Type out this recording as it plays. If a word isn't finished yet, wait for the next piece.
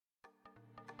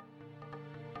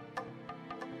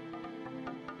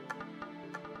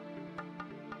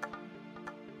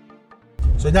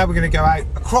So now we're going to go out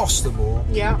across the moor.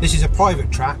 Yeah. This is a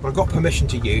private track, but I've got permission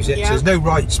to use it. Yeah. So there's no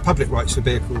rights, public rights for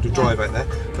vehicle to drive out there.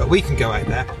 But we can go out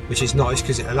there, which is nice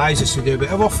because it allows us to do a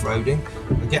bit of off-roading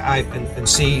and get out and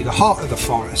see the heart of the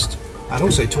forest, and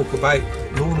also talk about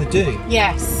Lorna Doone.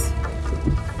 Yes.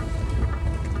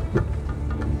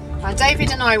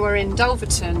 David and I were in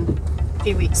Dulverton a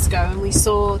few weeks ago, and we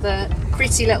saw the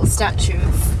pretty little statue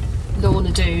of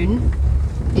Lorna Doone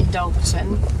in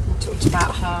Dulverton, and talked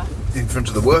about her. In front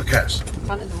of the workhouse. In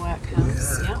front of the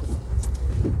workhouse, yeah.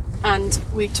 And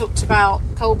we talked about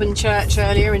Colburn Church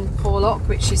earlier in Porlock,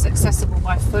 which is accessible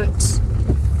by foot,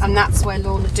 and that's where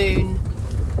Lorna Doone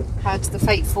had the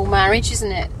fateful marriage,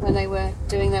 isn't it, when they were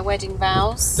doing their wedding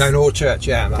vows? Down Old Church,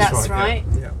 yeah, that's right.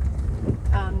 Yeah.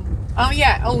 Oh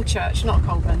yeah, Old Church, not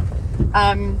Colburn.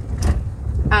 And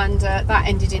that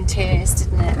ended in tears,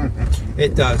 didn't it?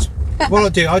 It does. What I'll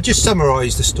do, I'll just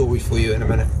summarise the story for you in a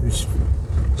minute,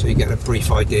 so you get a brief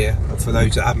idea for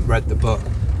those that haven't read the book.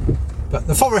 But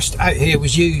the forest out here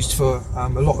was used for a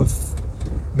lot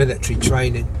of military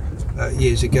training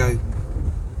years ago.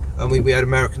 And we had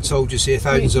American soldiers here,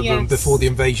 thousands of them, before the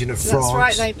invasion of France.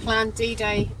 That's right, they planned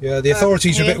D-Day. Yeah, the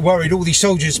authorities were a bit worried. All these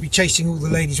soldiers would be chasing all the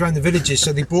ladies around the villages,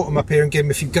 so they brought them up here and gave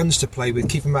them a few guns to play with,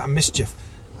 keep them out of mischief.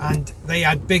 And they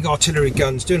had big artillery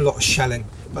guns, doing a lot of shelling,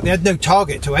 but they had no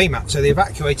target to aim at, so they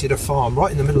evacuated a farm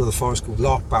right in the middle of the forest called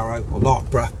Larkbarrow, or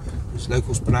Larkborough, as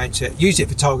locals pronounce it, used it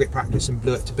for target practice and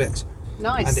blew it to bits.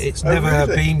 Nice. And it's never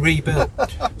been rebuilt.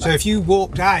 So if you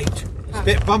walked out, it's a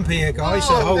bit bumpy here, guys,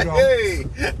 so hold on. Hey.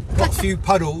 Got a few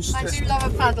puddles. I do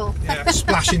love a paddle. Yeah,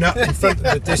 splashing up in front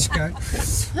of the disco.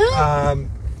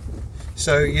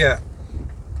 So yeah,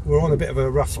 we're on a bit of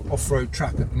a rough off-road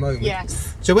track at the moment.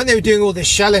 Yes. So when they were doing all this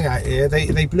shelling out here,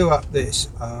 they blew up this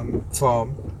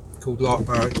farm called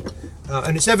Larkbarrow,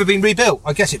 and it's never been rebuilt.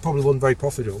 I guess it probably wasn't very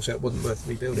profitable, so it wasn't worth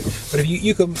rebuilding. But if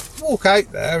you can walk out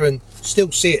there and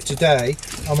still see it today,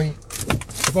 I mean,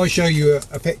 if I show you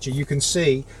a picture, you can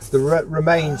see the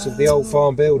remains of the old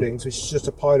farm buildings, which is just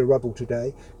a pile of rubble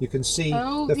today. You can see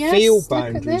the field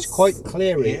boundaries quite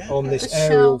clearly on this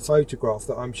aerial photograph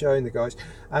that I'm showing the guys.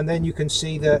 And then you can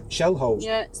see the shell holes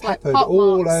peppered like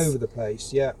all over the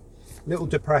place. Yeah, little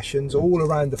depressions all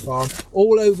around the farm,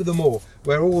 all over the moor,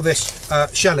 where all this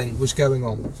shelling was going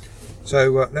on.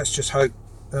 So let's just hope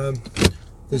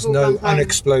there's no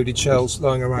unexploded shells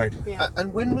lying around. Yeah.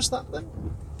 And when was that then?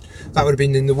 That would have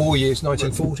been in the war years,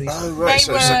 1940s. Oh,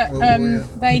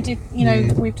 right. They did, you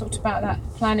know, we've talked about that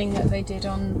planning that they did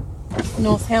on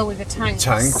North Hill with the tanks.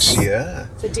 Tanks, yeah.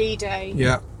 For D-Day.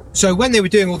 Yeah. So when they were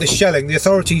doing all this shelling, the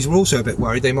authorities were also a bit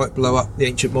worried they might blow up the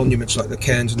ancient monuments like the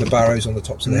cairns and the barrows on the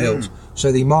tops of the hills.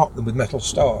 So they marked them with metal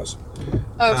stars.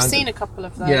 Oh, I've seen a couple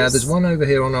of those. Yeah, there's one over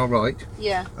here on our right.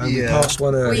 Yeah. And we passed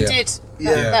one earlier. We did.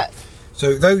 Yeah.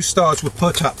 So those stars were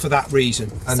put up for that reason.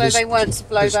 And so they weren't to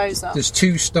blow those up. There's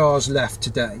 2 stars left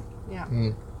today. Yeah.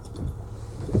 And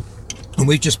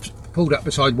we've just pulled up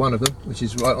beside one of them, which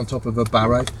is right on top of a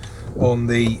barrow on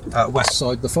the west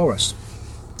side of the forest.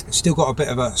 It's still got a bit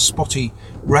of a spotty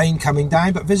rain coming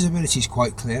down, but visibility is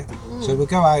quite clear. So we'll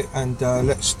go out and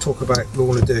let's talk about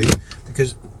Lorna Doone,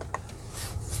 because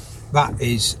that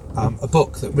is a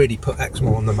book that really put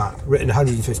Exmoor on the map, written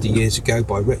 150 years ago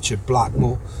by Richard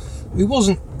Blackmore. He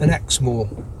wasn't an Exmoor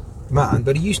man,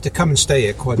 but he used to come and stay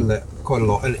here quite a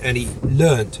lot, and he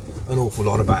learnt an awful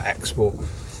lot about Exmoor.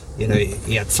 You know,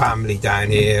 he had family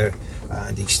down here,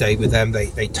 and he stayed with them.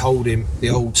 They told him the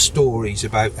old stories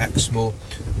about Exmoor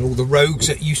and all the rogues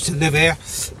that used to live here,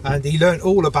 and he learnt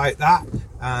all about that.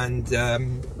 And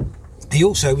he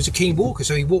also was a keen walker,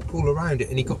 so he walked all around it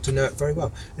and he got to know it very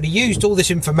well. And he used all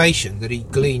this information that he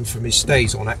gleaned from his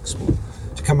stays on Exmoor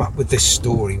to come up with this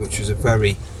story, which was a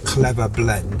very clever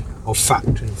blend of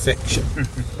fact and fiction.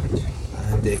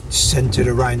 And it's centred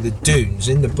around the Doones.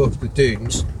 In the book, the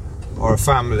Doones are a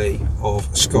family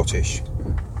of Scottish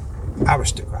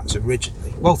aristocrats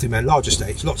originally, wealthy men, large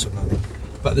estates, lots of money,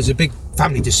 but there's a big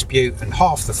family dispute and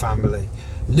half the family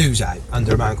lose out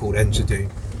under a man called Ensor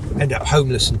Doone, end up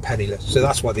homeless and penniless, so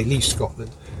that's why they leave Scotland,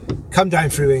 come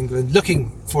down through England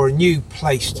looking for a new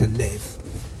place to live,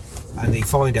 and they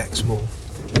find Exmoor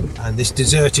and this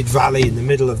deserted valley in the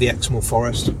middle of the Exmoor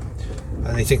forest,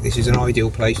 and they think this is an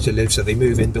ideal place to live, so they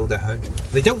move in, build their home.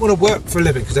 They don't want to work for a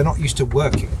living because they're not used to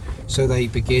working, so they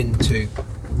begin to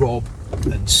rob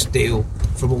and steal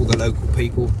from all the local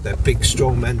people. They're big,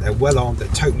 strong men, they're well armed, they're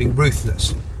totally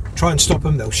ruthless. Try and stop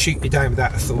them, they'll shoot you down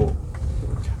without a thought.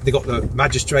 They've got the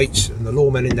magistrates and the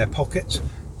lawmen in their pockets,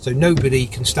 so nobody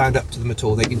can stand up to them at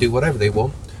all. They can do whatever they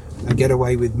want and get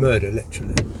away with murder,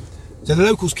 literally. So the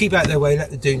locals keep out their way, let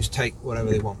the Doones take whatever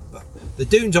they want. But the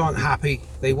Doones aren't happy.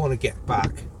 They want to get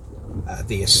back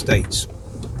the estates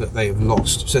that they have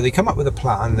lost. So they come up with a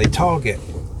plan. They target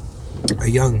a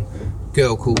young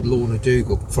girl called Lorna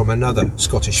Dougal from another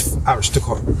Scottish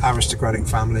aristocratic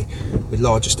family with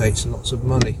large estates and lots of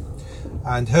money.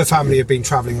 And her family have been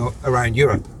travelling around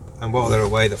Europe, and while they're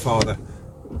away the father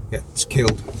gets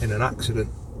killed in an accident,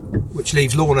 which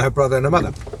leaves Lorna, her brother and her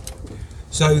mother.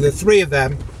 So the three of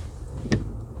them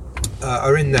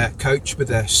are in their coach with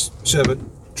their servant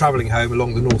travelling home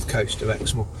along the north coast of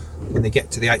Exmoor. When they get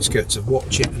to the outskirts of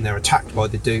Watchet and they're attacked by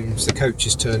the Doones, the coach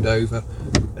is turned over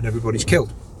and everybody's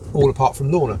killed, all apart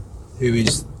from Lorna, who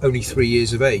is only 3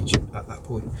 years of age at that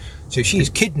point. So she is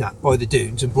kidnapped by the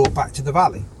Doones and brought back to the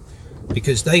valley,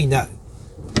 because they know,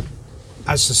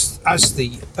 as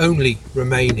the only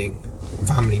remaining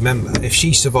family member, if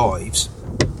she survives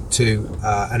to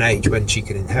an age when she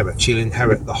can inherit, she'll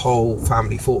inherit the whole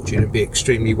family fortune and be an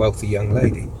extremely wealthy young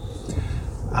lady.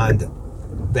 And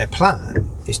their plan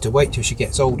is to wait till she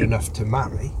gets old enough to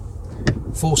marry,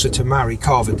 force her to marry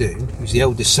Carver Doone, who's the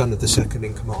eldest son of the second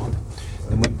in command,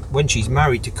 and when she's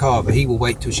married to Carver, he will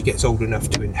wait till she gets old enough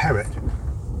to inherit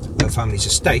her family's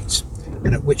estates,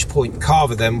 and at which point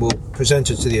Carver then will present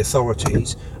her to the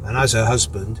authorities and, as her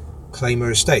husband, claim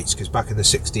her estates, because back in the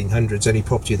 1600s any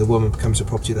property of the woman becomes the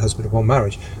property of the husband upon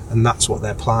marriage, and that's what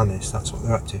their plan is, that's what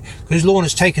they're up to. Because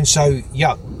Lorna's taken so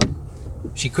young,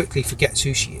 she quickly forgets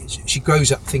who she is. She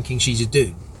grows up thinking she's a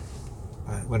Doone,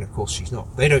 when of course she's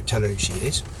not. They don't tell her who she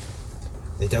is,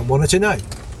 they don't want her to know,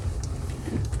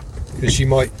 because she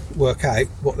might work out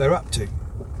what they're up to.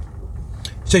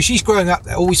 So she's growing up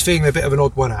there, always feeling a bit of an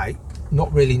odd one out,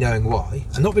 not really knowing why,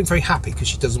 and not being very happy because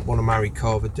she doesn't want to marry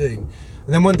Carver Doone.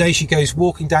 And then one day she goes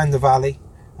walking down the valley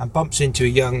and bumps into a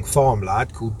young farm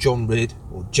lad called John Ridd,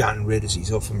 or Jan Ridd as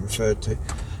he's often referred to,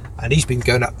 and he's been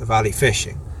going up the valley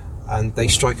fishing, and they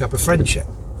strike up a friendship.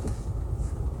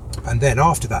 And then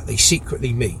after that they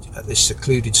secretly meet at this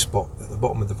secluded spot at the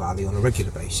bottom of the valley on a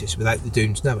regular basis without the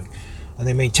Doones knowing, and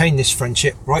they maintain this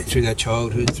friendship right through their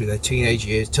childhood, through their teenage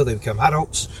years, till they become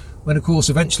adults, when of course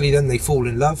eventually then they fall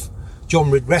in love. John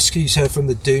Ridd rescues her from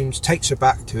the Doones, takes her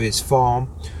back to his farm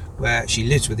where she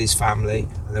lives with his family,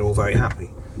 and they're all very happy.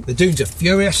 The Doones are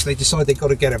furious, they decide they've got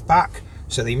to get her back,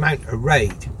 so they mount a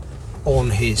raid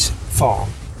on his farm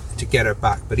to get her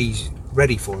back, but he's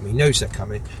ready for them, he knows they're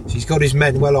coming, so he's got his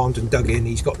men well armed and dug in,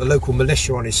 he's got the local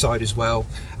militia on his side as well,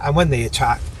 and when they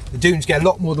attack, the Doones get a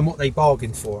lot more than what they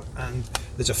bargained for, and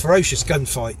there's a ferocious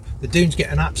gunfight. The Doones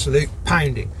get an absolute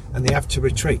pounding and they have to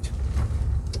retreat.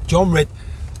 John Ridd,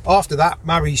 after that,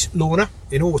 marries Lorna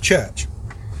in Oare Church,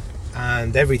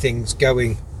 and everything's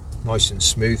going nice and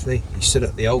smoothly. He stood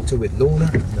at the altar with Lorna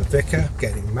and the vicar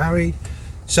getting married.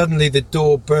 Suddenly the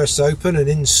door bursts open and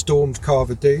in storms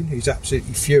Carver Doone, who's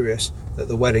absolutely furious that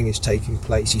the wedding is taking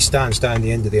place. He stands down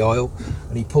the end of the aisle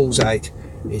and he pulls out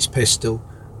his pistol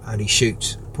and he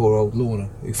shoots poor old Lorna,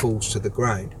 who falls to the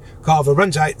ground. Carver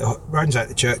runs out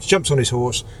the church, jumps on his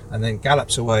horse and then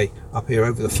gallops away up here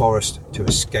over the forest to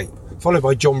escape, followed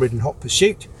by John Ridd in hot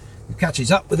pursuit, who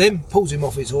catches up with him, pulls him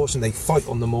off his horse, and they fight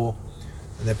on the moor.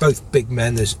 And they're both big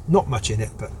men, there's not much in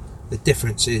it, but the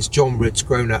difference is John Ridd's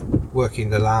grown up working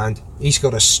the land, he's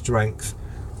got a strength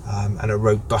and a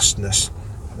robustness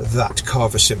that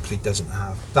Carver simply doesn't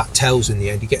have. That tells in the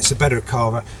end. He gets the better of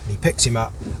Carver and he picks him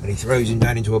up and he throws him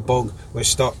down into a bog where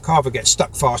Carver gets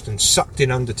stuck fast and sucked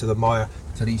in under to the mire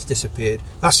till he's disappeared.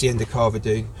 That's the end of Carver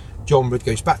Doone. John Ridd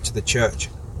goes back to the church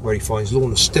where he finds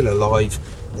Lorna still alive.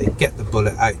 They get the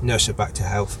bullet out, nurse her back to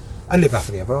health and live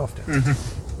happily ever after.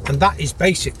 And that is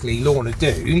basically Lorna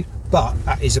Doone, but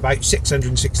that is about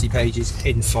 660 pages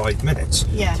in 5 minutes.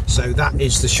 Yeah. So that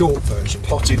is the short version.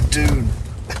 Potted Doone.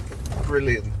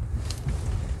 Brilliant.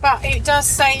 But it does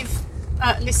save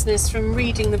listeners from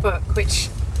reading the book, which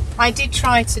I did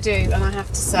try to do, and I have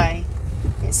to say,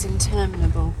 it's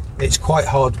interminable. It's quite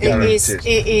hard going. It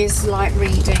is like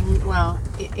reading. Well,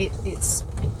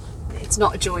 it's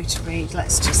not a joy to read.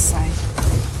 Let's just say.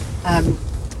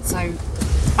 So,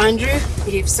 Andrew,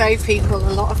 you've saved people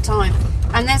a lot of time,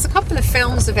 and there's a couple of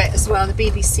films of it as well. The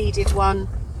BBC did one.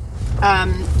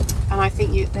 And I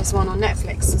think there's one on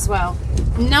Netflix as well.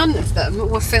 None of them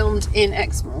were filmed in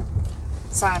Exmoor,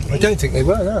 sadly. I don't think they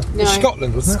were, no. It was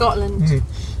Scotland, wasn't it? Scotland.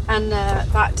 And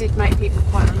that did make people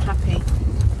quite unhappy.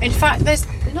 In fact, there's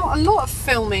not a lot of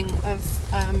filming of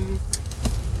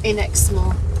in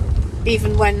Exmoor,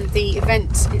 even when the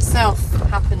event itself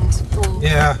happened, or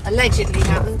allegedly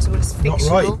happened, or was fictional.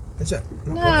 Not right, is it?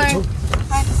 Not right at all.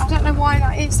 I don't know why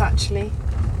that is, actually.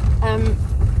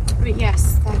 But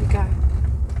yes, there we go.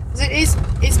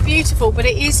 It's beautiful, but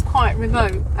it is quite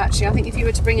remote, actually. I think if you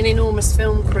were to bring an enormous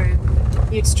film crew,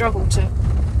 you'd struggle to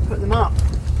put them up.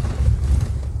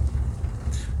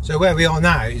 So where we are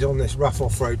now is on this rough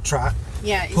off-road track.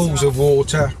 Yeah, it's Pools rough. of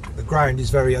water. The ground is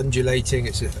very undulating.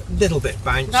 It's a little bit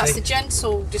bouncy. That's a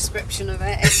gentle description of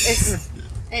it.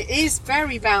 It is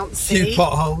very bouncy. Few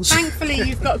potholes. Thankfully,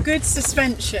 you've got good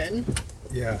suspension.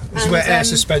 Yeah, this is And, where air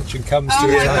suspension comes Oh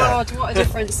to my it. God, what a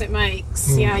difference it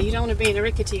makes. Yeah, you don't want to be in a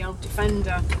rickety old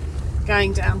Defender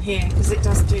going down here because it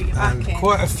does do your back And in.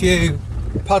 quite a few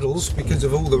puddles because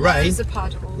of all the rain. Loads of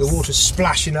puddles. The water's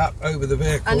splashing up over the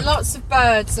vehicle. And lots of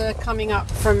birds are coming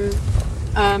up from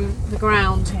the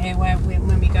ground here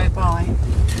when we go by.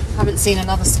 Haven't seen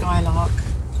another skylark.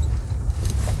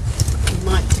 We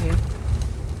might do.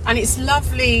 And it's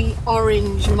lovely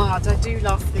orange mud. I do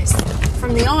love this.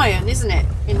 From the iron, isn't it?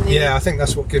 Yeah, I think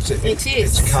that's what gives it It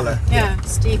is. its colour. Yeah,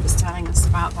 Steve was telling us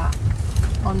about that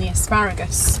on the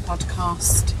Asparagus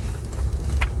podcast.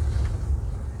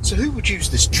 So who would use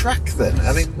this track then?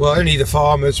 I mean, Well, only the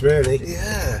farmers, really.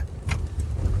 yeah.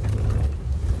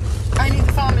 Only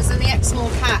the farmers and the Exmoor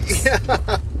cats.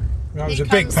 That was He a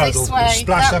big comes puddle. this It way.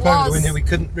 splashed That up over the was- window. We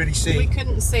couldn't really see. We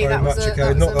couldn't see. very That was much a, ago.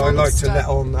 that was Not a that I like to monster. let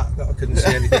on that I couldn't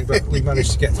see anything, but we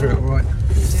managed to get through it all right.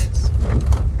 You did.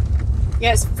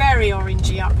 Yeah, it's very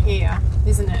orangey up here,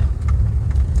 isn't it?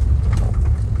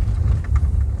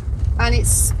 And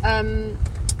it's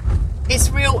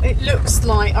real. It looks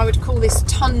like, I would call this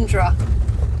tundra.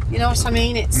 You know what I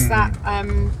mean? It's that.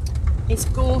 It's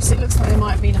gorse. It looks like there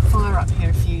might have been a fire up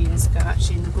here a few years ago,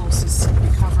 actually, and the gorse is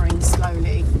recovering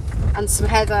slowly. And some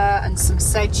heather and some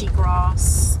sedgy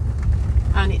grass,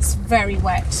 and it's very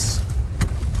wet.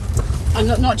 And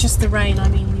not just the rain. I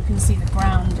mean, you can see the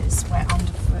ground is wet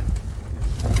underfoot.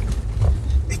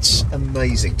 It's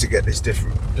amazing to get this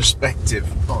different perspective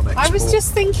on Exmoor. I was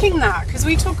just thinking that because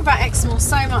we talk about Exmoor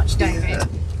so much, David, Yeah.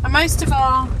 and most of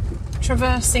our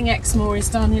traversing Exmoor is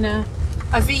done in a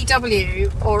VW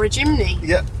or a Jimny,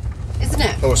 Yeah. isn't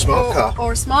it? Or a smart car.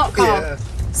 Or a smart car. Yeah.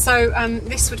 So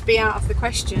this would be out of the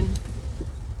question.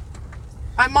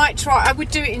 I might try. I would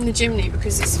do it in the Jimny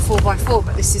because it's a 4x4,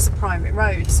 but this is a private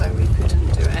road, so we couldn't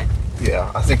do it.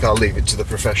 Yeah, I think I'll leave it to the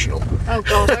professional. Oh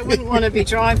God, I wouldn't want to be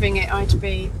driving it. I'd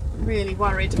be really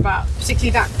worried about,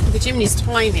 particularly that the Jimny's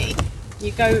tiny.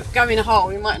 You go in a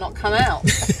hole, you might not come out.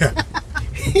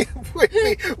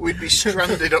 We'd be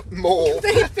stranded up more.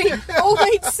 All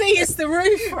they'd see is the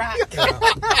roof rack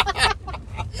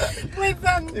with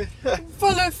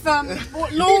full of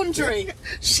laundry.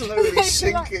 Slowly Like,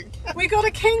 sinking. we got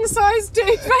a king size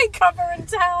duvet cover and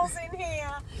towels in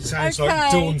here. Sounds Okay.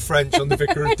 like Dawn French on the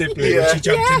Vicar of Dibley Yeah. when she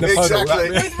jumped in the puddle. Exactly.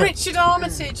 That With Richard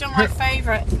Armitage on my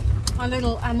favourite. My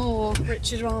little amour,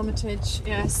 Richard Armitage,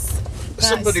 yes. That is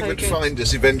Somebody so would good. find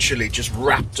us eventually just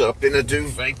wrapped up in a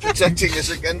duvet, protecting us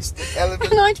against the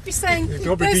elements. And I'd be saying, You'd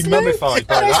probably there's be mummified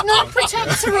by there's that no point."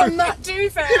 protector on that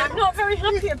duvet. I'm not very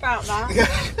happy about that.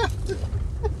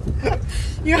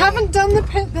 You haven't done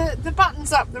the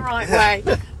buttons up the right way.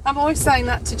 I'm always saying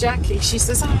that to Jackie. She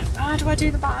says, how do I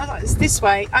do the buttons? It's this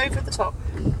way, over the top.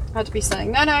 I'd be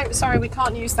saying, no, sorry, we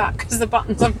can't use that because the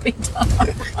buttons haven't been done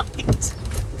right.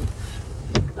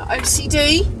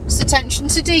 OCD, it's attention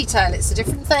to detail. It's a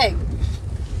different thing.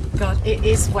 God, it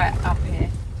is wet up here.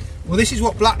 Well, this is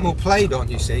what Blackmore played on,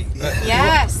 you see.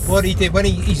 Yes. What he did,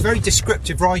 he's a very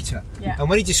descriptive writer. Yeah. And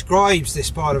when he describes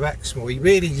this part of Exmoor, he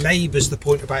really labours the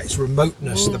point about its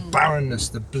remoteness, the barrenness,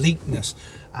 the bleakness,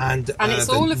 and it's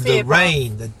all of the above.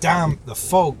 rain, the damp, the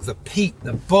fog, the peat,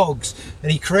 the bogs.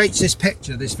 And he creates this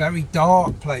picture, this very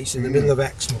dark place in the middle of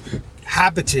Exmoor,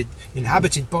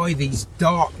 inhabited by these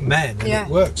dark men, and Yeah. it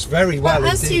works very well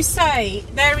As indeed. you say,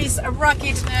 there is a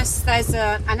ruggedness, there's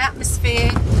an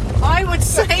atmosphere. I would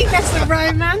say there's a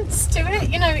romance to it.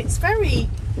 You know, it's very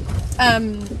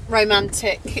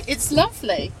romantic. It's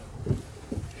lovely.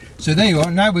 So there you are.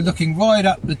 Now we're looking right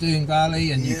up the Doon Valley,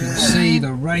 and you can see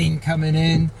the rain coming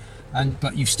in,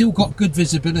 but you've still got good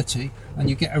visibility, and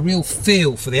you get a real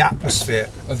feel for the atmosphere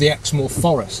of the Exmoor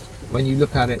Forest when you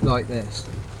look at it like this,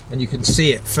 and you can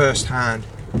see it firsthand.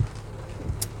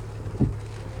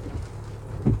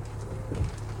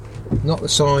 Not the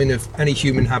sign of any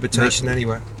human habitation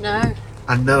anywhere. No,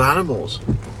 And no animals.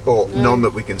 Or none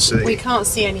that we can see. we can't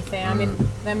see anything. I mean,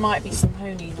 there might be some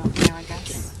honey up here, I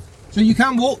guess. So you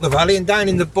can walk the valley, and down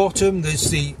in the bottom there's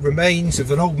the remains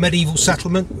of an old medieval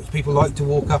settlement which people like to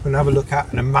walk up and have a look at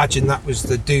and imagine that was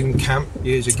the Doon camp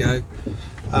years ago.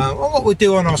 And what we'll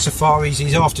do on our safaris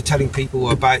is, after telling people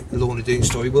about the Lorna Doone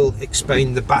story, we'll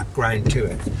explain the background to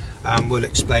it. We'll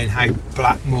explain how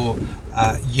Blackmore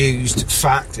used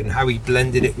fact and how he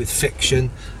blended it with fiction.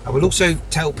 I will also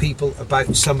tell people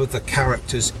about some of the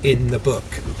characters in the book.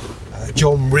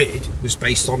 John Ridd was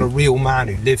based on a real man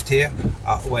who lived here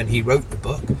when he wrote the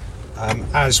book,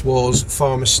 as was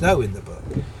Farmer Snow in the book.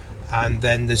 And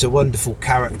then there's a wonderful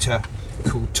character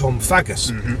called Tom Faggus,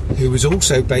 who was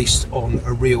also based on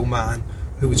a real man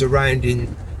who was around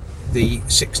in the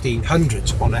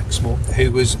 1600s on Exmoor,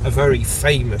 who was a very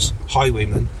famous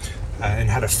highwayman and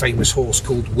had a famous horse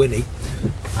called Winnie,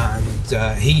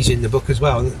 and he's in the book as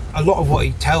well. And a lot of what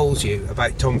he tells you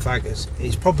about Tom Faggus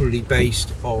is probably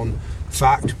based on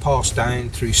fact passed down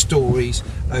through stories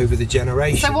over the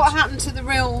generations. So what happened to the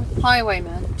real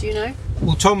highwayman, do you know?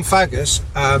 Well, Tom Faggus,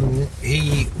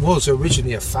 he was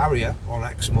originally a farrier on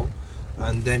Exmoor,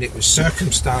 and then it was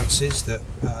circumstances that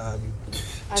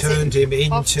turned him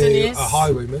into a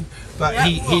highwayman. But Yeah.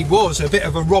 he was a bit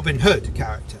of a Robin Hood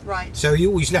character. Right. So he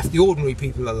always left the ordinary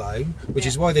people alone, which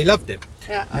is why they loved him.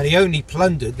 Yeah. And he only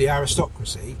plundered the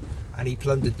aristocracy, and he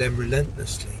plundered them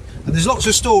relentlessly. And there's lots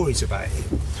of stories about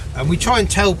him. And we try and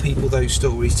tell people those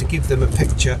stories to give them a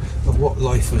picture of what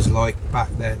life was like back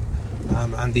then.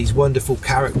 And these wonderful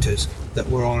characters that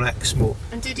were on Exmoor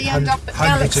And did he end up at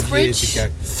hundreds Gallix of years Bridge?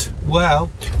 ago.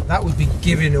 Well, that would be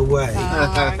giving away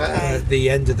Oh, okay. the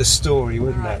end of the story,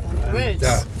 wouldn't Right, it? then it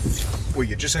would. Well,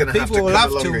 you're just So going to have to people come will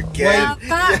have along to again.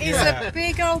 Now that is Yeah. a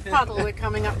big old puddle we're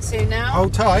coming up to now.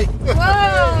 Hold tight.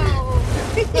 Whoa!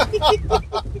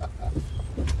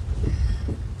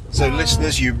 So,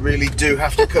 listeners, you really do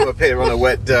have to come up here on a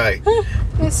wet day.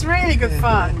 It's really good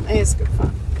fun. It is good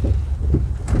fun.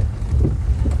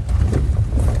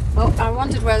 Well, I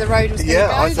wondered where the road was going to Yeah,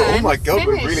 go I thought, then. oh my God,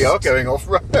 we really are Finished. going off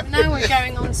road. Now we're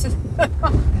going on to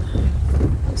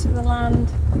onto the land.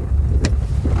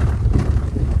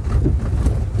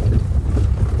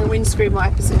 The windscreen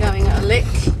wipers are going at a lick.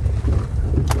 There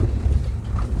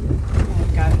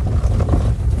we go.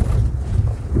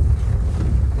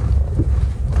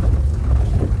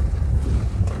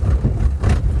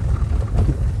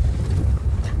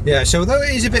 Yeah, so although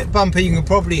it is a bit bumpy, you can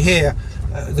probably hear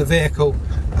the vehicle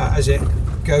as it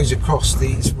goes across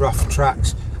these rough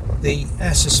tracks. The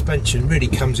air suspension really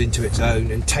comes into its own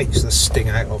and takes the sting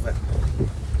out of it.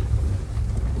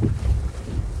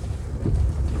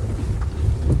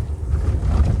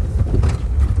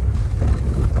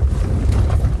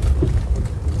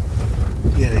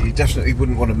 Yeah, you definitely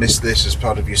wouldn't want to miss this as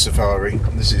part of your safari.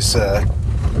 This is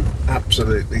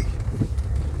absolutely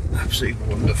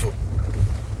wonderful.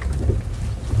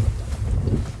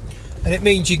 And it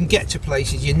means you can get to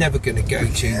places you're never going to go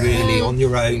to really on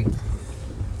your own.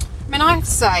 I mean, I have to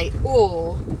say,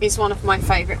 Orr is one of my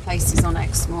favourite places on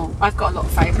Exmoor. I've got a lot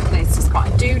of favourite places, but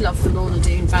I do love the Lorna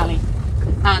Doone Valley.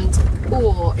 And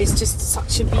Orr is just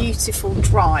such a beautiful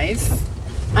drive,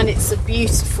 and it's a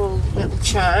beautiful little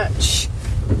church.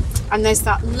 And there's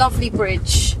that lovely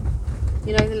bridge,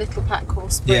 you know, the little Pack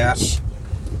Horse Bridge.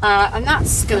 Yeah. And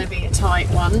that's going to be a tight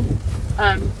one.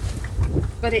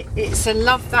 But that's a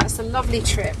lovely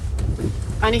trip.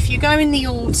 And if you go in the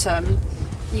autumn,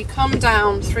 you come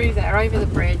down through there over the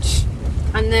bridge,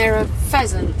 and there are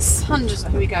pheasants, hundreds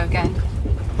of, here we go again.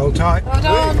 Hold tight. Hold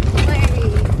on,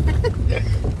 wait.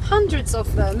 Hundreds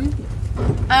of them,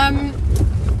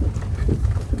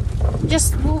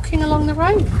 just walking along the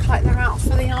road like they're out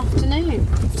for the afternoon. You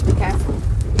have to be careful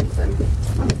with them.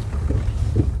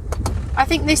 I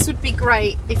think this would be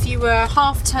great if you were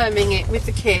half-terming it with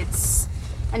the kids,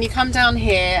 and you come down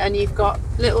here and you've got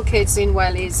little kids in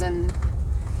wellies and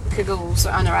cagoule or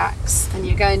anoraks, and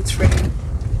you're going through,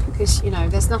 because you know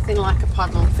there's nothing like a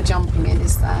puddle for jumping in,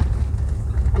 is there?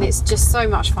 And it's just so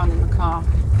much fun in the car.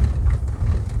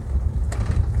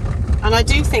 And I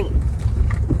do think,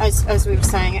 as we were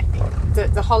saying,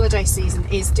 that the holiday season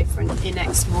is different in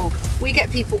Exmoor. We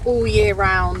get people all year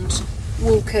round,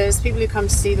 walkers, people who come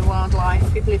to see the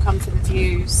wildlife, people who come for the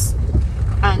views,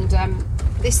 and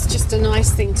this is just a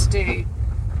nice thing to do.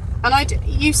 And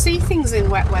you see things in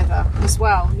wet weather as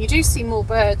well. You do see more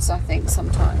birds, I think,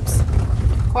 sometimes.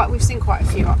 We've seen quite a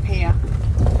few up here.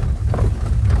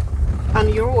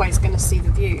 And you're always going to see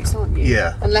the views, aren't you?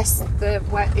 Yeah. Unless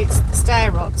it's the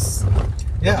stair rods.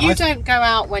 Yeah, You don't go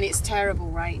out when it's terrible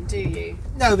rain, do you?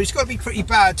 No, but it's got to be pretty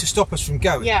bad to stop us from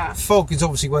going. Yeah. Fog is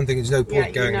obviously one thing. There's no point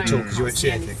you going know at all you because you can't won't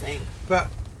see anything. anything. But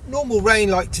normal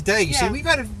rain like today, you see, Yeah. we've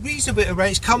had a reasonable bit of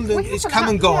rain. It's come and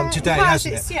haven't gone had- today, it has,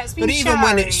 hasn't it's- it? yeah, it's been But even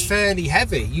when it's showery. fairly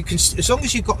heavy, you can, as long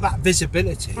as you've got that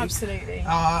visibility, Absolutely.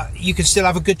 you can still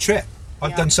have a good trip.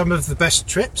 I've Yeah. done some of the best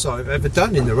trips I've ever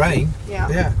done in the rain. Yeah.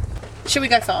 Yeah. Shall we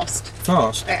go fast?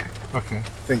 Fast. There. Okay. I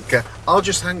think I'll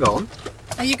just hang on.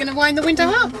 Are you going to wind the window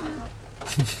up?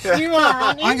 You are,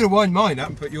 aren't you? I'm going to wind mine up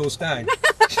and put yours down.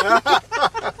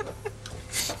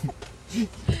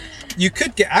 You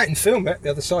could get out and film it the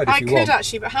other side if I you could want.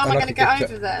 actually, but how am I going to get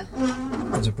over there?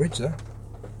 There's a bridge there.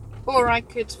 Or I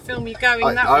could film you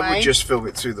going that I way. would just film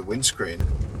it through the windscreen.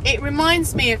 It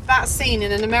reminds me of that scene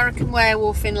in An American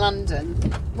Werewolf in London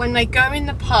when they go in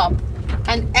the pub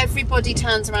and everybody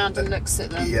turns around and looks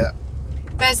at them. Yeah.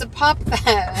 There's a pub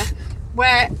there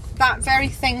where that very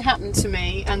thing happened to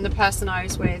me and the person I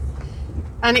was with,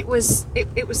 and it was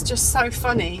just so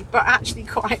funny, but actually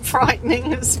quite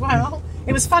frightening as well.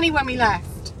 It was funny when we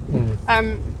left.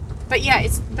 But yeah,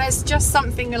 there's just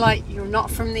something like, you're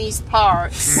not from these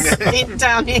parts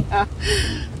down here.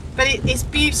 But it's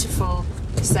beautiful,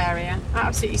 this area.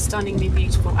 Absolutely stunningly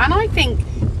beautiful. And I think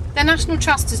the National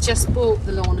Trust has just bought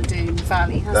the Lorna Doone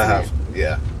Valley, hasn't it?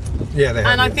 Yeah. Yeah, they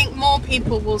have. And I think more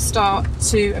people will start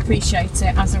to appreciate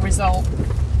it as a result.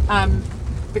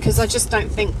 Because I just don't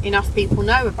think enough people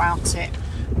know about it.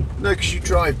 No, because you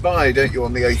drive by, don't you,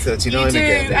 on the A39 You do,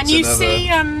 again? and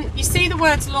you see the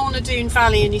words Lorna Doone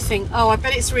Valley, and you think, oh, I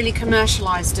bet it's really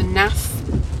commercialised and naff.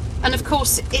 And of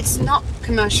course, it's not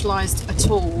commercialised at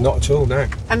all. Not at all, no.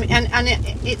 I mean, and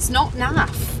it's not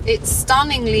naff. It's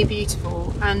stunningly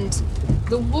beautiful, and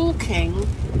the walking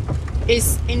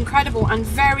is incredible and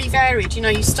very varied. You know,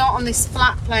 you start on this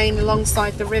flat plain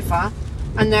alongside the river,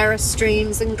 and there are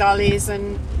streams and gullies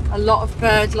and a lot of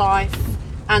bird life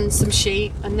and some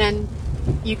sheep, and then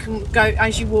you can go,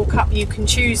 as you walk up, you can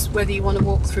choose whether you want to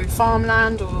walk through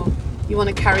farmland or you want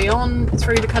to carry on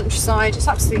through the countryside. It's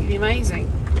absolutely amazing.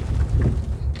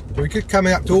 So we could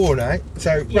coming up to Orr now.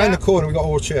 So Yeah. round the corner we've got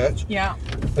Orr Church, Yeah.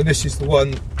 and this is the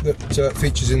one that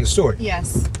features in the story,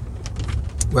 Yes.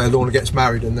 where Lorna gets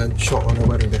married and then shot on her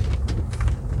wedding day.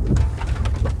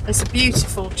 It's a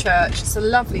beautiful church. It's a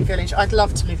lovely village. I'd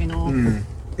love to live in Orr.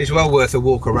 It's well worth a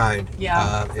walk around.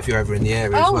 Yeah. If you're ever in the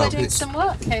area as Oh, well. they're doing It's- some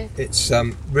work here. It's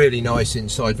really nice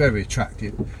inside, very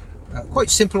attractive. Quite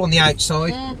simple on the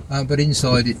outside, but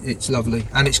inside it's lovely.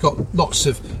 And it's got lots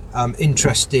of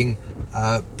interesting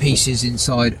pieces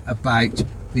inside about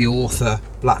the author,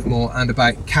 Blackmore, and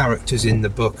about characters in the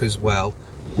book as well.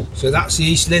 So that's the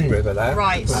East Lynn River there.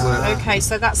 Right. Okay,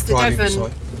 so that's the driving Devon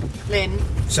beside. Lynn.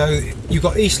 So you've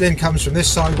got East Lynn comes from this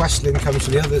side, West Lynn comes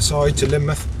from the other side to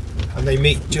Lynmouth, and they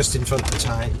meet just in front of the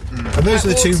town. And those are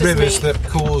the two Waters rivers meet. that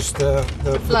caused the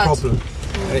Flood. problem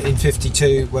in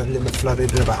 52 when Lynmouth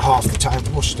flooded and about half the town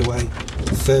washed away.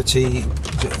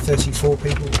 34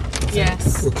 people I think,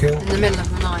 Yes. were killed. In the middle of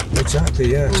the night.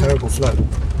 Exactly, yeah, terrible flood.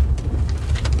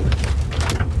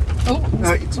 Oh,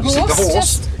 You see the horse?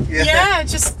 Just, Yeah.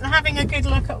 just having a good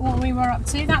look at what we were up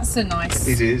to. That's a nice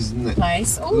It is, isn't it?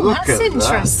 place. Oh, Look that's at that.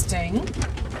 interesting.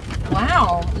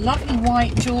 Wow, lovely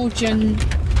white Georgian.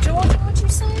 Georgian, would you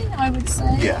say? I would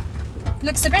say. Yeah.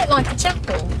 Looks a bit like a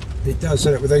chapel. It does,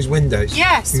 doesn't it, with those windows?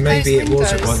 Yes, Maybe those it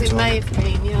was at windows, one it time. may have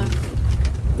been, yeah.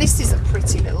 This is a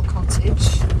pretty little cottage.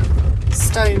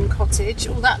 Stone cottage.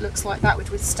 All that looks like that would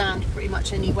withstand pretty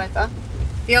much any weather.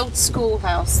 The old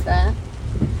schoolhouse there.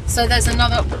 So there's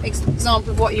another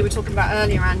example of what you were talking about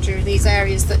earlier, Andrew, these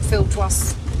areas that feel to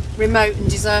us remote and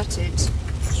deserted,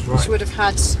 That's which right. would have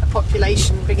had a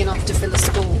population big enough to fill a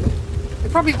school. They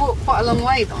probably walked quite a long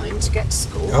way though to get to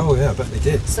school. Oh yeah, I bet they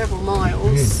did. Several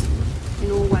miles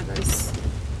in all weathers.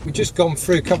 We've just gone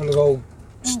through a couple of old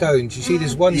stones. You see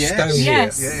there's one Yes. stone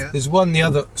Yes. here. Yeah. There's one the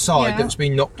other side Yeah. that's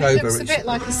been knocked It over. looks a It's- bit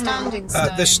like a standing stone.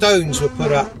 the stones were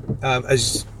put up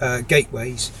as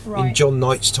gateways in Right. John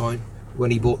Knight's time when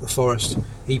he bought the forest.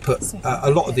 He put a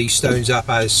lot of these stones up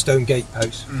as stone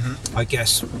gateposts, I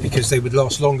guess, because they would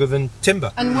last longer than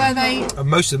timber. And were they? And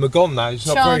most of them are gone now. There's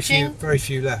not Charging? very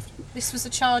few left. This was a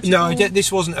charge. No,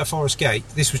 this wasn't a forest gate.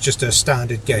 This was just a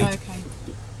standard gate. Okay.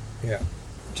 Yeah.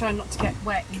 Trying not to get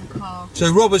wet in the car. So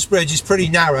Roberts Bridge is pretty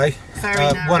narrow. Very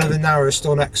narrow. One of the narrowest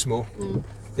on Exmoor,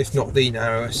 if not the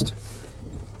narrowest.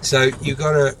 So you've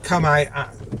got to come out,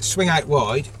 swing out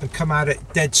wide, and come out it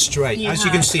dead straight. You As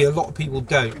you can have. see, a lot of people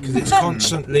don't because it's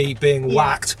constantly being Yeah.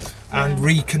 whacked and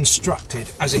reconstructed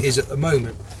as it is at the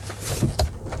moment.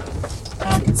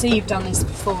 I can see you've done this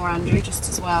before, Andrew, just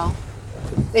as well.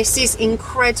 This is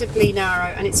incredibly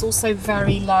narrow and it's also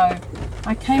very low.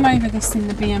 I came over this in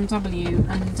the BMW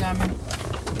and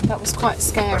that was quite I was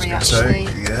scary going to say,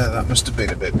 actually. yeah, that must have been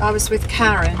a bit. I was with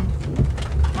Karen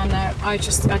and I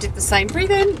did the same.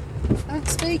 Breathe in, don't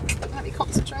speak, let me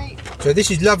concentrate. So this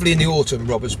is lovely in the autumn,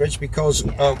 Roberts Bridge, because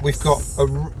we've got a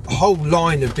whole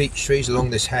line of beech trees along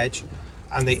this hedge,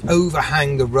 and they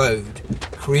overhang the road,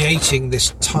 creating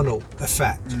this tunnel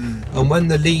effect. And when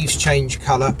the leaves change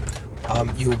colour,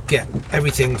 you'll get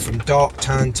everything from dark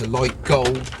tan to light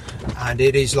gold, and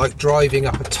it is like driving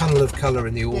up a tunnel of colour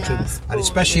in the autumn. Yeah, it's and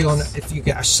especially on gorgeous. if you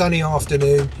get a sunny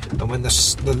afternoon and when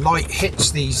the light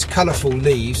hits these colourful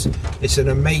leaves, it's an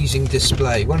amazing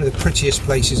display. One of the prettiest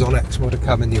places on Exmoor to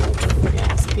come in the autumn.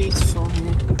 Yeah, it's beautiful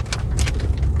here.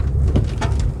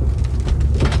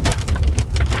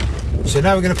 So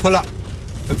now we're going to pull up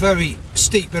a very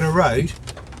steep bit of road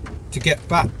to get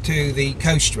back to the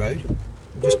coast road.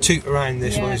 We'll just toot around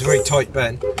this one. It's a very tight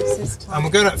bend. This is And tight. we're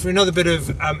going up for another bit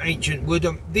of ancient wood.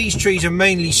 These trees are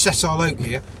mainly sessile oak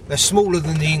here. They're smaller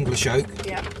than the English oak.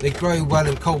 Yeah. They grow well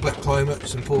in cold wet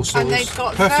climates and poor soils. And they've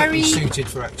got perfectly very suited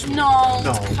for Exmoor. Gnarled,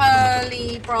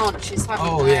 curly branches, haven't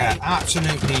Oh they? yeah,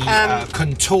 absolutely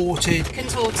contorted.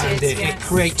 Contorted, And it yes.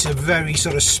 creates a very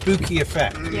sort of spooky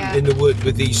effect Yeah. in the wood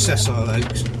with these sessile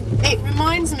oaks. It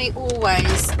reminds me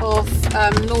always of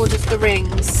Lord of the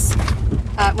Rings,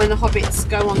 when the hobbits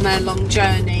go on their long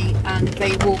journey and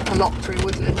they walk a lot through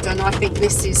woodland, and I think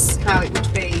this is how it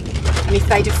would be. And if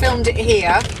they'd have filmed it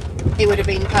here, it would have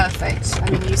been perfect. I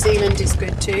mean, New Zealand is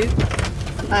good too,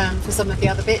 for some of the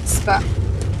other bits, but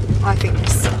I think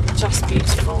it's just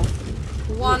beautiful.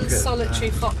 One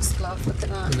solitary foxglove, look at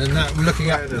that. And then that, we're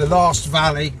looking at the last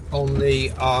valley on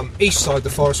the east side of the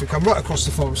forest. We come right across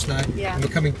the forest now, Yeah. and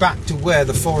we're coming back to where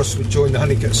the forest would join the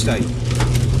Honeycutt estate.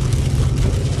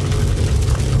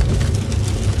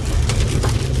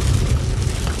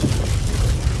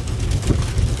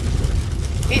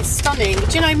 It's stunning.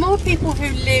 Do you know, more people who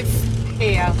live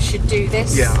here should do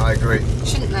this? Yeah, I agree.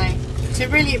 Shouldn't they? To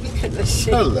really look at the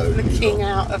sheep Hello, looking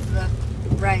out of the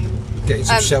rain. Getting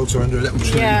some shelter under a little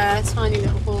tree. Yeah, a tiny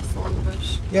little hawthorn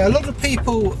bush. Yeah, a lot of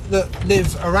people that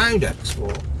live around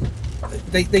Exmoor,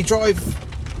 they drive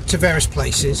to various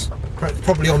places,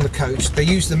 probably on the coast. They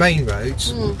use the main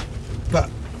roads, but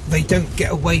they don't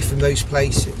get away from those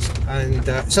places. And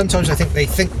sometimes I think they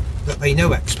think that they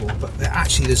know Exmoor, but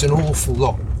actually there's an awful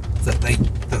lot that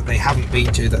they haven't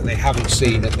been to, that they haven't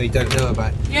seen, that they don't know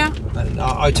about. Yeah. And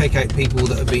I take out people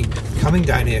that have been coming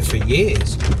down here for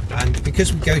years, and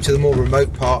because we go to the more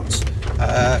remote parts,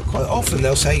 quite often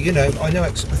they'll say, you know, I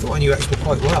thought I knew Exmoor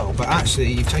quite well, but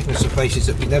actually you've taken us to places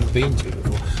that we've never been to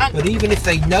before. But even if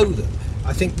they know them,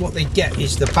 I think what they get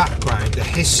is the background, the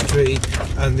history,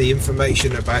 and the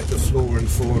information about the flora and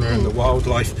fauna and the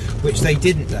wildlife, which they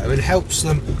didn't know, and helps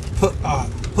them put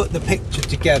the picture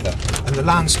together, and the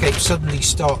landscape suddenly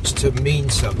starts to mean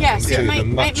something Yes, to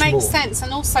them much it makes more. sense,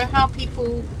 and also how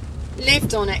people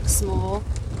lived on Exmoor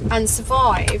and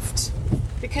survived.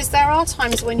 Because there are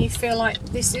times when you feel like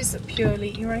this is a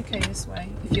purely. You're okay this way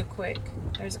if you're quick.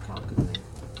 There is a car coming.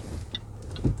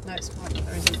 No, it's fine.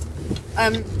 There isn't.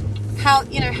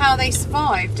 How they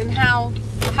survived and how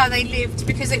they lived,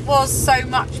 because it was so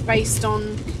much based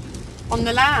on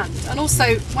the land. And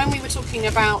also when we were talking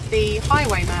about the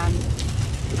highwayman,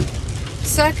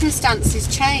 circumstances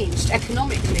changed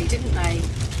economically, didn't they?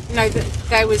 You know, that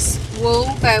there was wool,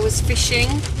 there was fishing,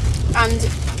 and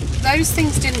those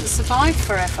things didn't survive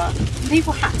forever.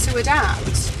 People had to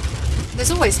adapt.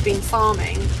 There's always been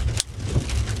farming.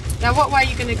 Now, what way are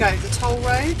you going to go? The toll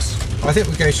road? I think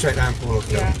we go straight down Porlock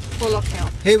Hill. Yeah, Porlock Hill.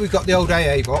 Here we've got the old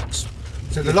AA box.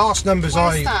 So the last numbers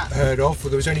Where's I that? heard of, well,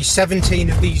 there was only 17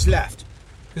 of these left.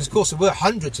 Because of course there were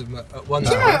hundreds of them at one Do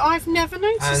you know, time. I've never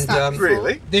noticed And, that before.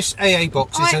 Really? This AA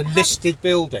box is I a have listed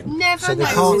building, never so they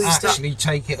can't noticed that. actually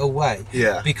take it away.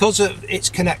 Yeah. Because of its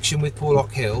connection with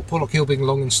Porlock Hill being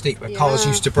long and steep, where cars Yeah.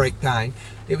 used to break down,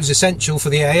 it was essential for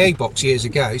the AA box years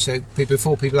ago. So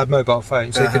before people had mobile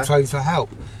phones, they could phone for help,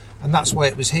 and that's why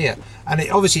it was here. And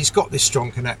it's got this strong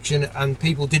connection, and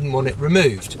people didn't want it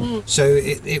removed, so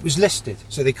it was listed,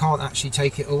 so they can't actually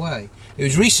take it away. It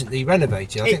was recently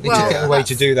renovated. I think they took it away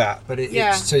to do that, but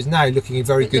so it's now looking in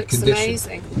very good looks condition.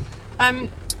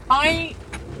 Amazing. I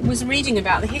was reading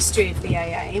about the history of the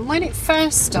AA, and when it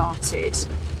first started,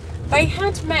 they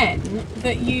had men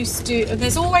that used to.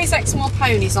 There's always Exmoor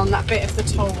ponies on that bit of the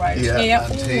toll road. Yeah, here,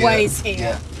 and always here.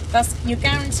 here. Yeah. You're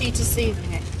guaranteed to see them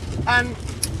here.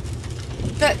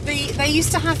 They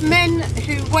used to have men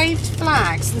who waved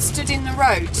flags and stood in the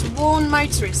road to warn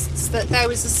motorists that there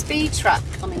was a speed trap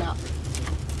coming up.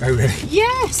 Oh really?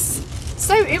 Yes.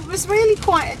 So it was really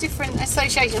quite a different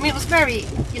association. I mean, it was very,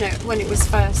 when it was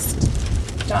first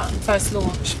done, first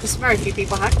launched, because very few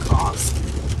people had cars.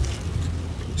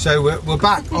 So we're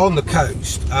back on the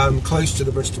coast, close to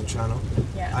the Bristol Channel,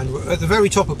 Yeah. and we're at the very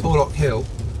top of Porlock Hill,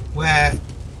 where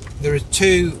there are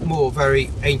two more very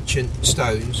ancient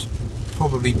stones,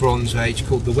 probably Bronze Age,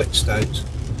 called the Whitstones,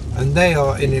 and they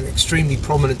are in an extremely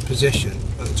prominent position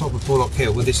at the top of Porlock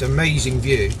Hill with this amazing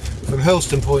view from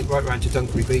Hurlstone Point right round to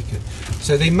Dunkery Beacon.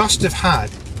 So they must have had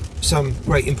some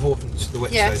great importance, the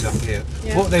Whitstones Yes. up here.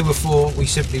 Yeah. What they were for, we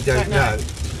simply don't know.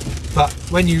 But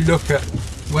when you look at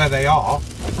where they are,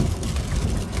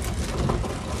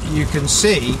 you can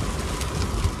see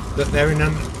that they're in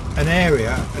an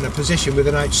area and a position with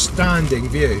an outstanding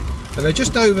view. And they're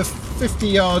just over 50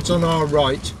 yards on our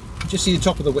right. You just see the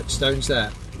top of the Whitstones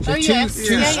there. So Oh, yes.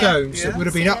 two Yeah, yeah. stones that would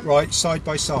have been See them. upright side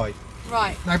by side.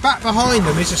 Right. Now back behind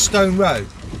them is a stone road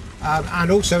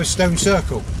and also a stone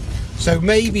circle. So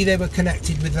maybe they were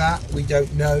connected with that, we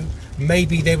don't know.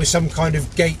 Maybe there was some kind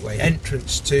of gateway,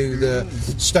 entrance to the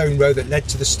stone road that led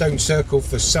to the stone circle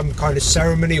for some kind of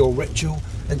ceremony or ritual.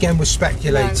 Again, we're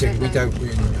speculating, we don't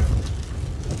really know.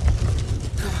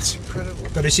 That's incredible.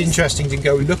 But it's interesting to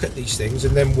go look at these things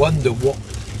and then wonder what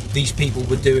these people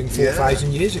were doing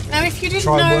 4,000 years ago. Now, if you didn't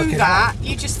Try and know work it that,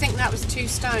 you'd just think that was two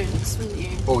stones, wouldn't you?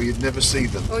 Or you'd never see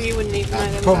them. Or you wouldn't even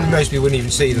know them. Probably there. most people wouldn't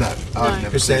even see them. No, I've never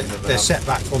Because seen them. they're set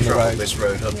back from the Travel road. this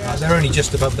road. They're only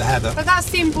just above the heather. But that's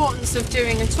the importance of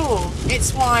doing a tour.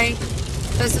 It's why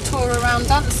there's a tour around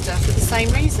Dunster for the same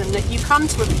reason, that you come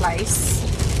to a place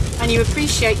and you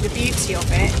appreciate the beauty of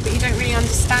it, but you don't really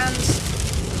understand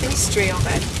the history of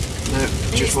it. No,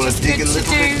 it's just want just to dig a good to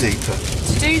little bit do- deeper.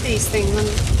 To do these things and,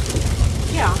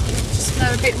 yeah, just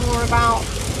know a bit more about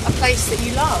a place that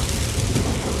you love.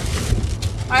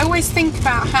 I always think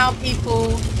about how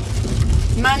people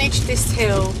managed this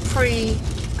hill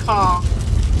pre-car.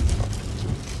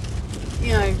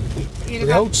 You know, you'd The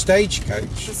have- old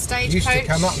stagecoach The stagecoach. used to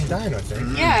come up and down, I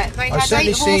think. yeah, they I've had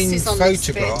certainly 8 seen horses on this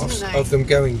bit, photographs didn't they? of them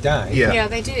going down. Yeah. Yeah,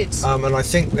 they did. And I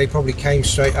think they probably came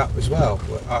straight up as well.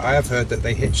 I have heard that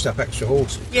they hitched up extra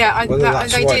horses. Yeah, Whether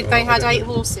that's they right did. or They not, I had don't 8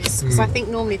 know. horses because I think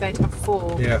normally they'd have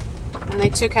 4, Yeah. and they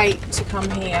took 8 to come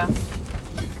here.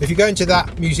 If you go into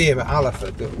that museum at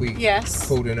Alliford that we Yes.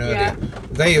 called in earlier, Yeah.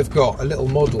 they have got a little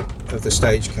model of the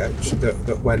stagecoach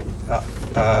that went up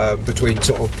between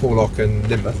sort of Porlock and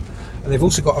Lynmouth. And they've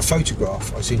also got a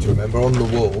photograph, I seem to remember, on the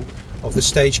wall of the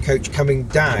stagecoach coming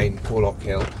down Porlock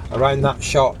Hill around that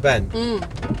sharp bend.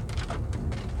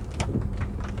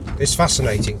 It's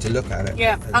fascinating to look at it.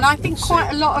 Yeah, and I think see quite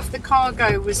it. a lot of the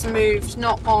cargo was moved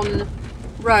not on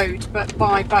road but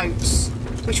by boats,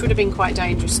 which would have been quite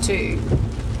dangerous too.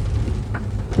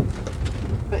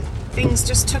 But things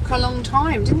just took a long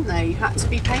time, didn't they? You had to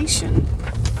be patient.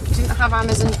 You didn't have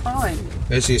Amazon Prime.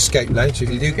 There's the escape lane, so if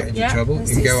you do get into trouble, there's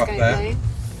you can the go up escape there. lane.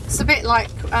 It's a bit like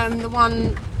the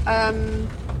one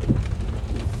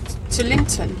to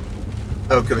Linton.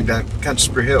 Oh, coming down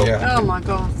Canterbury Hill. Yeah. Oh my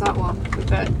god, that one.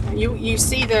 But you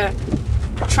see the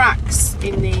tracks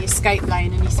in the escape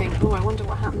lane and you think, oh, I wonder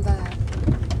what happened there.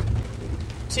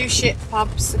 2 ship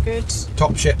pubs are good.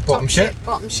 Top ship, bottom ship.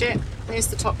 Bottom ship. There's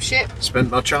the top ship.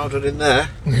 Spent my childhood in there.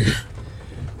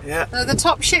 Yeah. The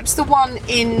top ship's the one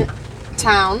in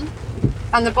town,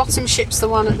 and the bottom ship's the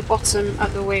one at the bottom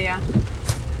at the weir.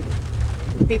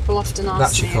 People often ask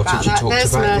That's me your about cottage you that. talked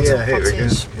There's about. Myrtle Yeah, here we go.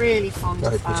 Cottage. Really fond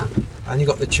Very of that. pretty. And you've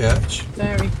got the church.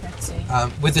 Very pretty.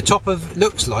 With the top of,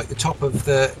 looks like the top of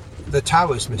the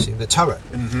tower's missing, the turret.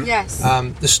 Yes.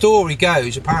 The story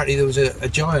goes, apparently there was a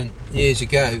giant years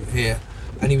ago here,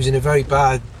 and he was in a very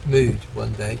bad mood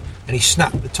one day, and he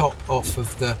snapped the top off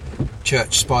of the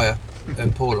church spire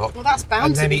in Porlock. Well, that's bound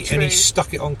and to then be he true.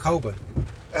 stuck it on Colburn.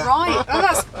 Right. Oh,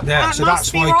 that's, Yeah, that so must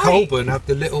that's be why right. Colburn had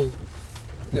the little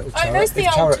turret. Oh, there's the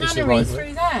if old turret is the tannery right through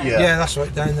word. there. Yeah. Yeah, that's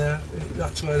right, down there.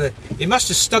 That's where they. It must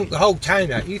have stunk the whole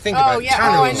town out. You think Oh, about it, yeah.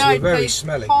 Oh, I tanneries know. were very the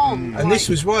smelly. pond, And this right.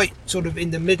 was right sort of in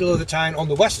the middle of the town, on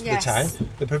the west Yes. of the town.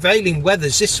 The prevailing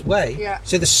weather's this way, Yeah.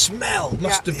 so the smell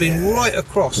must Yeah. have been right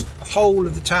across the whole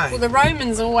of the town. Well, the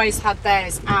Romans always had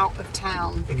theirs out of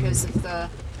town Mm. because of the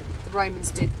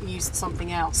Romans used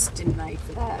something else, didn't they,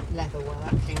 for their leather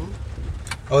working?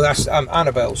 Oh, that's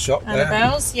Annabelle's shop there.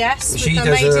 Annabelle's, yes. She with the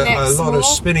does a Maidenette lot of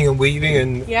Small. spinning and weaving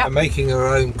and Yep. making her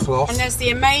own cloth. And there's the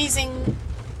amazing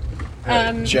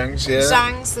Jangs, yeah.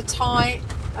 Zhang's, the Thai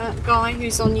guy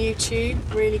who's on YouTube,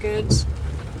 really good.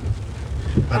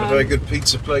 And a very good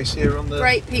pizza place here on the.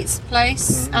 Great pizza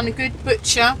place and a good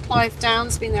butcher. Clive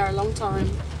Down's been there a long time.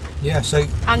 Yeah, so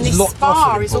And there's this a lot bar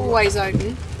offered in is Porlock. always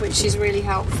open, which is really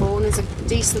helpful. And there's a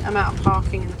decent amount of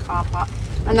parking in the car park.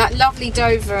 And that lovely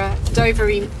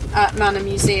Dovery Manor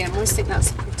Museum, I always think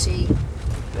that's a pretty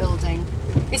building.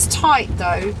 It's tight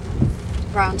though,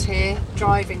 around here,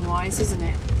 driving wise, isn't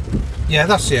it? Yeah,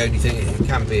 that's the only thing. It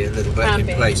can be a little bit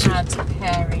in places. Had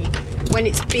hairy. When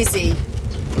it's busy,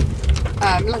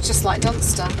 not just like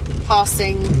Dunster,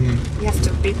 passing, you have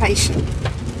to be patient.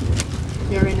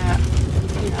 You're in an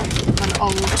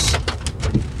old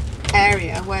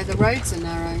area where the roads are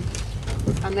narrow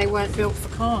and they weren't built for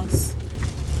cars.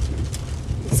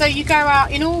 So you go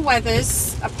out in all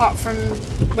weathers, apart from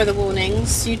weather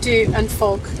warnings. You do, and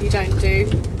fog. You don't do.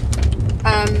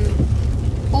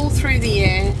 All through the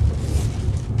year,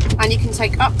 and you can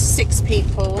take up to 6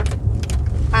 people.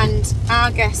 And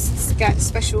our guests get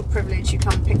special privilege. You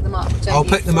come pick them up. I'll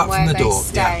pick them up from the door.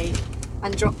 Stay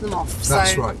and drop them off.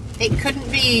 That's so right. It couldn't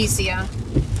be easier.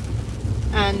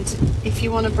 And if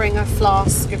you want to bring a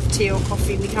flask of tea or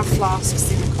coffee, we have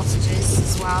flasks in the cottages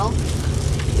as well.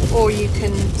 Or you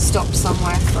can stop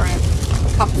somewhere for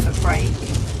a comfort break.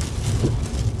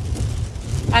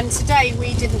 And today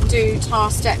we didn't do tar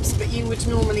steps, but you would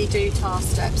normally do tar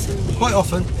steps, wouldn't you? Quite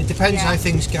often. It depends how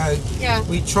things go. Yeah.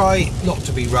 We try not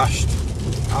to be rushed.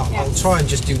 I'll try and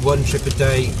just do 1 trip a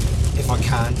day if I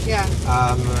can. Yeah.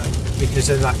 Because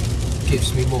then that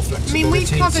gives me more flexibility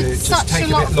we've covered to just such take a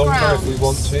a lot bit longer of ground. if we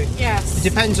want to. Yes. It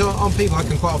depends on people. I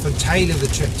can quite often tailor the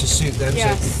trip to suit them.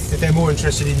 Yes. So if they're more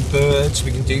interested in birds,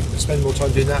 we can spend more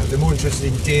time doing that. If they're more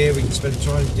interested in deer, we can spend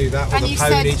time to do that. Or And the you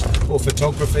ponies, or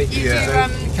photography. You So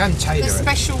do you can tailor the it.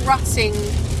 special rutting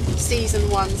season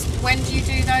ones. When do you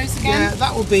do those again? Yeah,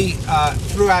 that will be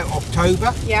throughout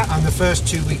October Yeah. and the first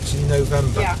 2 weeks in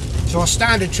November. Yeah. So our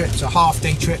standard trips are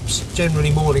half-day trips,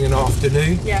 generally morning and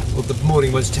afternoon. Yeah. Well, the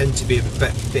morning ones tend to be a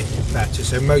bit better,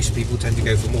 so most people tend to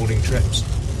go for morning trips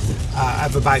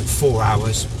of about 4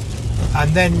 hours.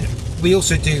 And then we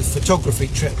also do photography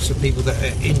trips for people that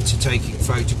are into taking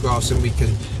photographs, and we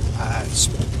can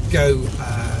go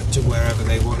to wherever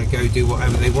they want to go, do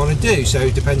whatever they want to do. So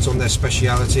it depends on their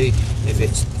speciality. If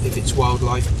it's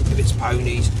wildlife, if it's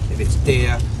ponies, if it's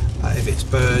deer, if it's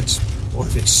birds, or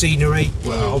if it's scenery.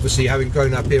 Well, obviously, having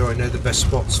grown up here, I know the best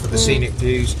spots for the scenic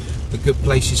views, the good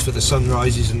places for the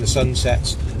sunrises and the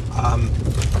sunsets.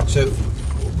 So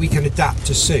we can adapt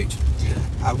to suit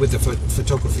with the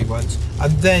photography ones.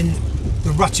 And then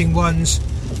the rutting ones,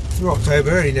 through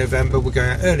October, early November, we're going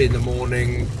out early in the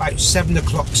morning, about 7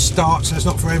 o'clock start. So it's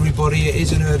not for everybody, it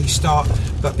is an early start,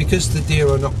 but because the deer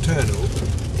are nocturnal,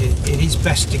 it is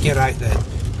best to get out then.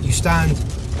 You stand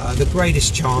the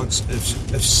greatest chance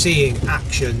of seeing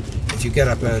action if you get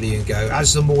up early and go.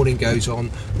 As the morning goes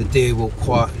on, the deer will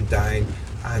quieten down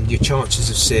and your chances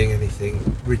of seeing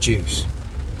anything reduce.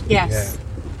 Yes. Yeah.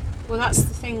 Well, that's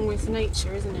the thing with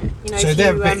nature, isn't it? You know, So if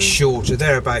they're you, a bit shorter,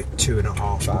 they're about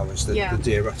 2.5 hours, the Yeah.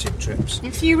 deer rutting trips.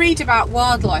 If you read about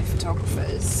wildlife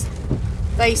photographers,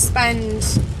 they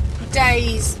spend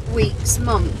days, weeks,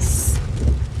 months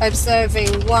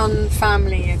observing one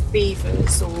family of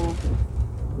beavers or,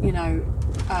 you know,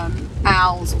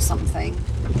 owls or something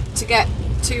to get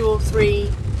 2 or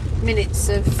 3 minutes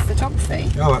of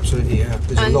photography. Oh, absolutely, yeah.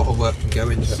 There's And a lot of work can go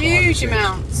into it. behind the Huge scenes.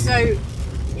 amount. So,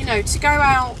 you know, to go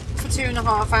out for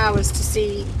 2.5 hours to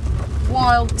see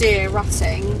wild deer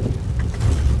rutting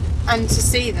and to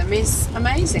see them is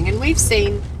amazing. And we've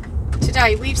seen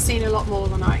a lot more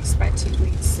than I expected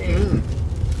we'd see.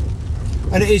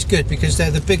 And it is good because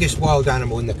they're the biggest wild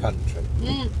animal in the country.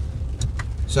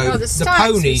 So Oh, the the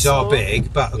stags we ponies are saw.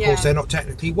 big, but of Yeah. course they're not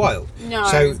technically wild. No.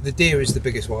 So the deer is the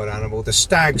biggest wild animal. The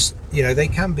stags, you know, they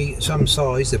can be some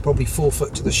size. They're probably 4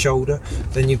 foot to the shoulder.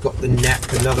 Then you've got the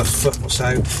neck, another foot or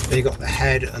so. Then you've got the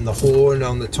head and the horn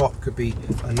on the top could be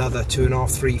another 2.5,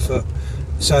 3 foot.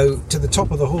 So to the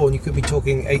top of the horn, you could be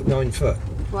talking 8, 9 foot.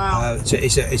 Wow.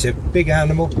 It's a big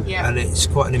animal, Yeah. and it's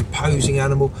quite an imposing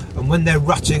animal. And when they're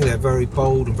rutting, they're very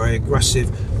bold and very aggressive.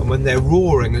 And when they're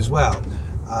roaring as well,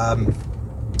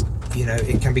 you know,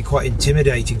 it can be quite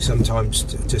intimidating sometimes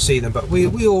to see them. But we're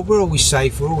always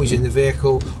safe. We're always in the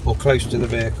vehicle or close to the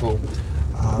vehicle.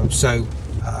 So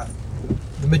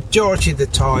the majority of the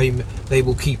time, they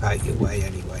will keep out your way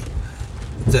anyway.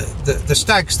 The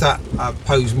stags that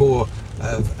pose more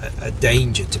of a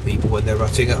danger to people when they're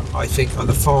rutting, I think, are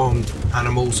the farmed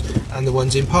animals and the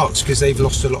ones in parks, because they've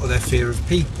lost a lot of their fear of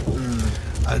people.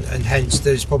 And hence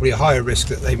there's probably a higher risk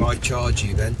that they might charge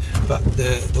you then. But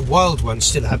the wild ones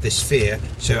still have this fear,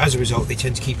 so as a result they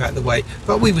tend to keep out of the way.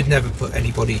 But we would never put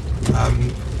anybody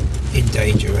in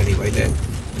danger anyway.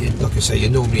 Like I say,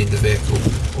 you're normally in the vehicle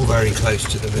or very close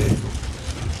to the vehicle.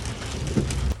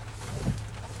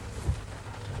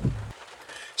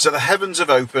 So the heavens have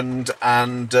opened,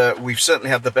 and we've certainly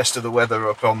had the best of the weather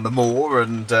up on the moor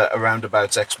and around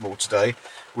about Exmoor today,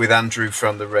 with Andrew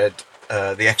from the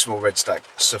Exmoor Red Stag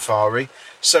Safari.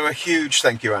 So a huge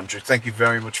thank you, Andrew. Thank you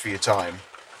very much for your time.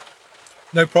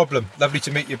 No problem. Lovely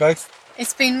to meet you both.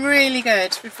 It's been really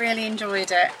good. We've really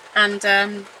enjoyed it.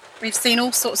 And we've seen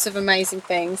all sorts of amazing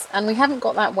things. And we haven't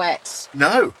got that wet.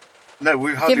 No,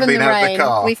 we've hardly Given been the out rain, of the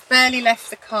car. we've barely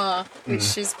left the car,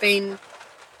 which has been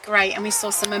great. And we saw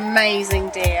some amazing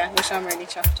deer, which I'm really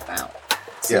chuffed about.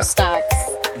 Some Yeah. stags.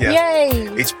 Yay!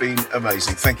 It's been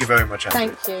amazing. Thank you very much,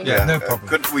 Andrew. Thank you. Yeah, no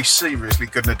problem. We seriously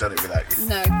couldn't have done it without you.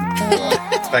 No.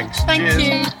 Thanks. Thank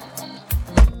Cheers. you.